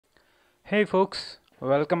Hey folks,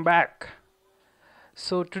 welcome back.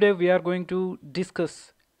 So today we are going to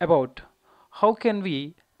discuss about how can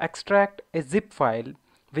we extract a zip file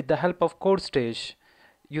with the help of CodeStage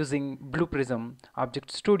using Blue Prism Object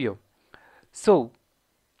Studio. So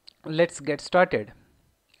let's get started.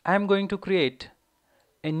 I am going to create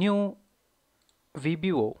a new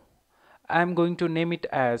VBO. I am going to name it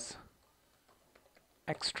as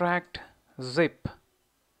extract zip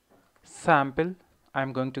sample. I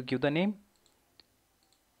am going to give the name.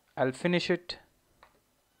 I'll finish it.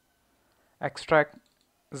 Extract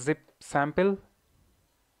zip sample.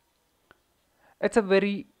 It's a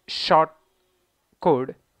very short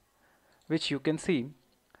code which you can see.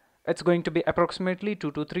 It's going to be approximately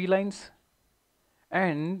 2 to 3 lines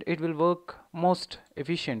and it will work most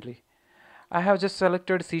efficiently. I have just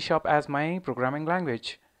selected C# as my programming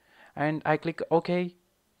language and I click OK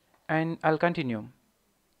and I'll continue.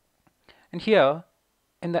 And here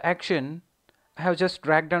in the action I have just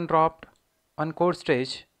dragged and dropped on code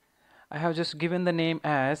stage. I have just given the name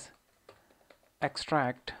as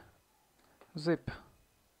extract zip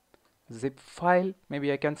file, maybe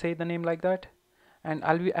I can say the name like that, and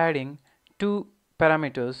I'll be adding two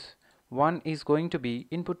parameters. One is going to be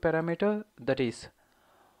input parameter, that is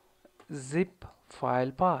zip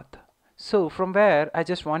file path. So from where I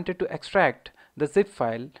just wanted to extract the zip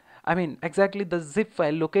file, I mean exactly the zip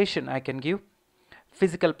file location I can give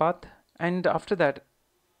physical path, and after that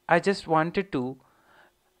I just wanted to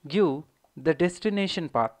give the destination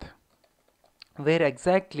path where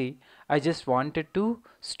exactly I just wanted to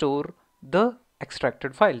store the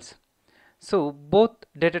extracted files. So both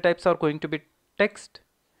data types are going to be text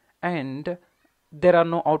and there are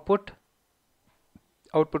no output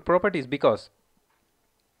properties because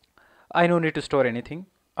I no need to store anything.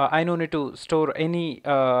 I no need to store any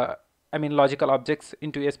I mean logical objects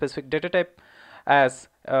into a specific data type, as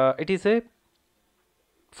it is a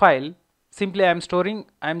file. Simply I'm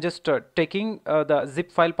just taking the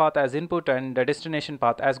zip file path as input and the destination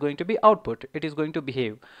path as going to be output. It is going to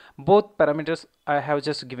behave. Both parameters I have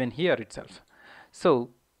just given here itself. So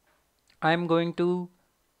I'm going to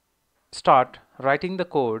start writing the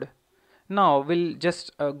code. Now we'll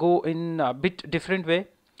just go in a bit different way,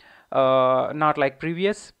 not like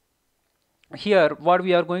previous. Here what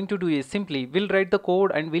we are going to do is simply we'll write the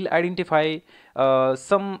code and we'll identify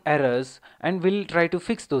some errors and we'll try to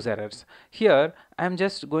fix those errors. Here I'm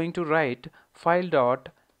just going to write file dot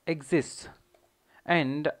exists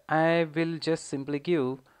and I will just simply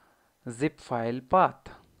give zip file path.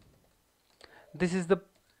 This is the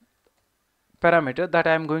parameter that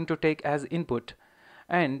I am going to take as input,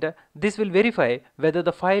 and this will verify whether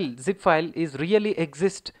the zip file is really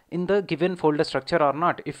exist in the given folder structure or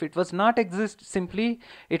not. If it was not exist, simply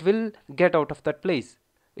it will get out of that place.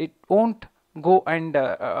 It won't go and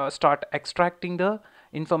start extracting the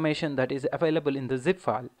information that is available in the zip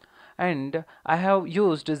file. And I have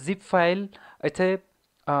used zip file. It's a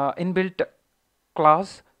inbuilt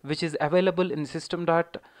class which is available in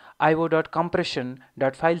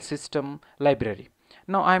system.io.compression.filesystem library.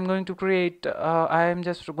 Now I am going to create, I am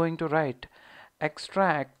just going to write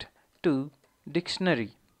extract to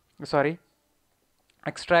dictionary, sorry,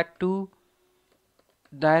 extract to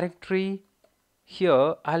directory.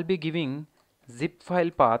 Here I'll be giving zip file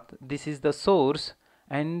path. This is the source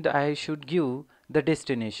and I should give the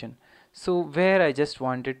destination. So where I just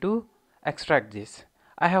wanted to extract this.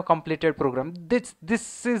 I have completed program. This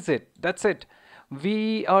is it. That's it.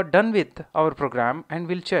 We are done with our program and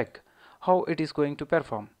we'll check how it is going to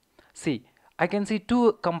perform. See, I can see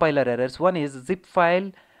two compiler errors. One is zip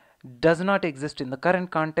file does not exist in the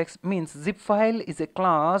current context, means zip file is a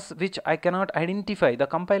class which I cannot identify. The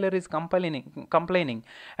compiler is complaining.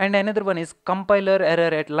 And another one is compiler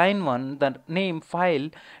error at line 1, the name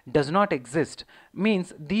file does not exist,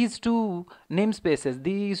 means these two namespaces,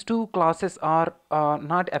 these two classes are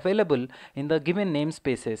not available in the given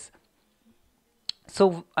namespaces.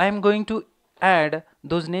 So I am going to add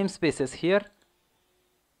those namespaces here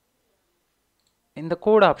in the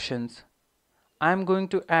code options. I am going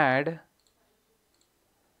to add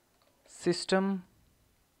system.io.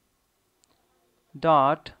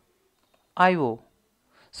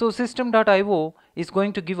 So system.io is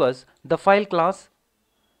going to give us the file class.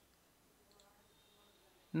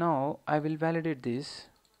 Now I will validate this.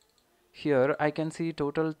 Here I can see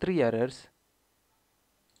total 3 errors.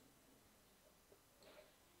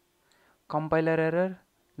 Compiler error,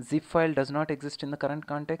 zip file does not exist in the current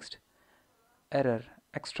context, error,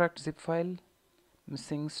 extract zip file,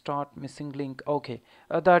 missing start, missing link. Okay,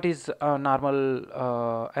 that is a normal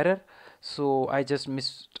error. So I just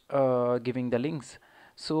missed giving the links.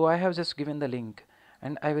 So I have just given the link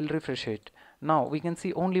and I will refresh it. Now we can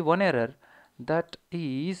see only one error, that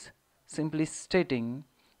is simply stating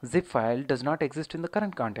zip file does not exist in the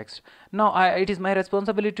current context. Now it is my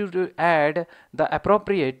responsibility to add the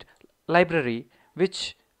appropriate library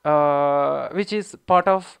which is part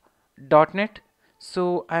of .NET.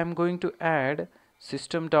 So I am going to add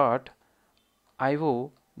system.io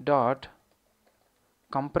dot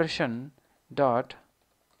compression dot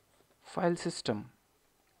file system.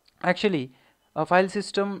 Actually, a file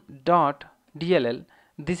system dot dll,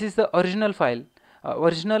 this is the original file,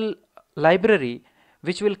 original library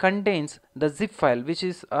which will contains the zip file, which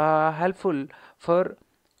is helpful for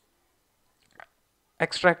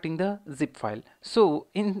extracting the zip file. So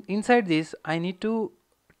inside this I need to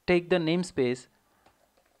take the namespace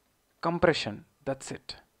compression. That's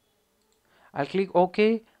it. I'll click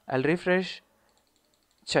OK. I'll refresh.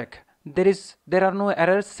 Check. There are no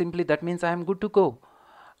errors. Simply that means I am good to go.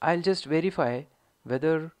 I'll just verify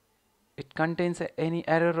whether it contains any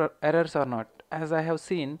errors or not. As I have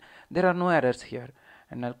seen, there are no errors here,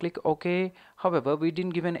 and I'll click OK. However, we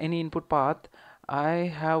didn't given any input path.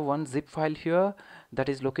 I have one zip file here that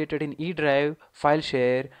is located in E drive, file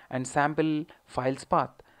share, and sample files path.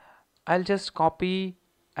 I'll just copy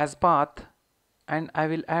as path and I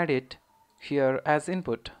will add it here as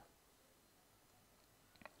input.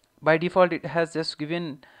 By default it has just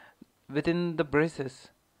given within the braces,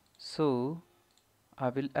 so I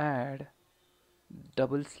will add /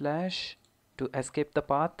 to escape the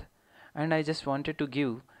path, and I just wanted to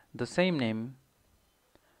give the same name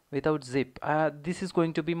without zip. This is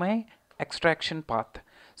going to be my extraction path,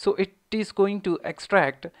 so it is going to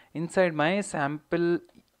extract inside my sample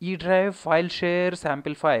E drive file share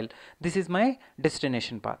sample file. This is my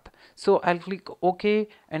destination path. So I'll click OK,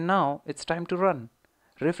 and now it's time to run.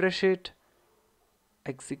 Refresh it,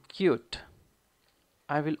 execute.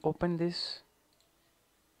 I will open this.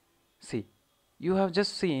 See, you have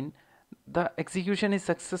just seen the execution is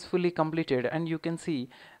successfully completed, and you can see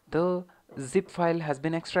the zip file has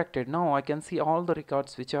been extracted. Now I can see all the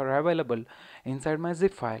records which are available inside my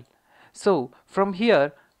zip file. So from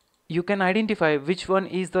here you can identify which one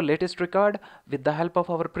is the latest record with the help of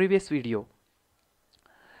our previous video.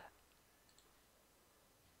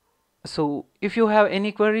 So if you have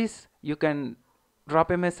any queries, you can drop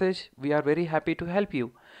a message. We are very happy to help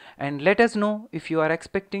you, and let us know if you are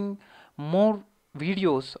expecting more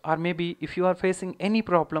videos, or maybe if you are facing any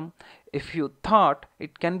problem, if you thought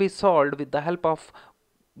it can be solved with the help of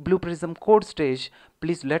Blue Prism Code stage,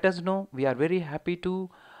 please let us know. We are very happy to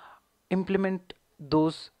implement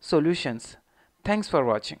those solutions. Thanks for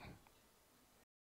watching.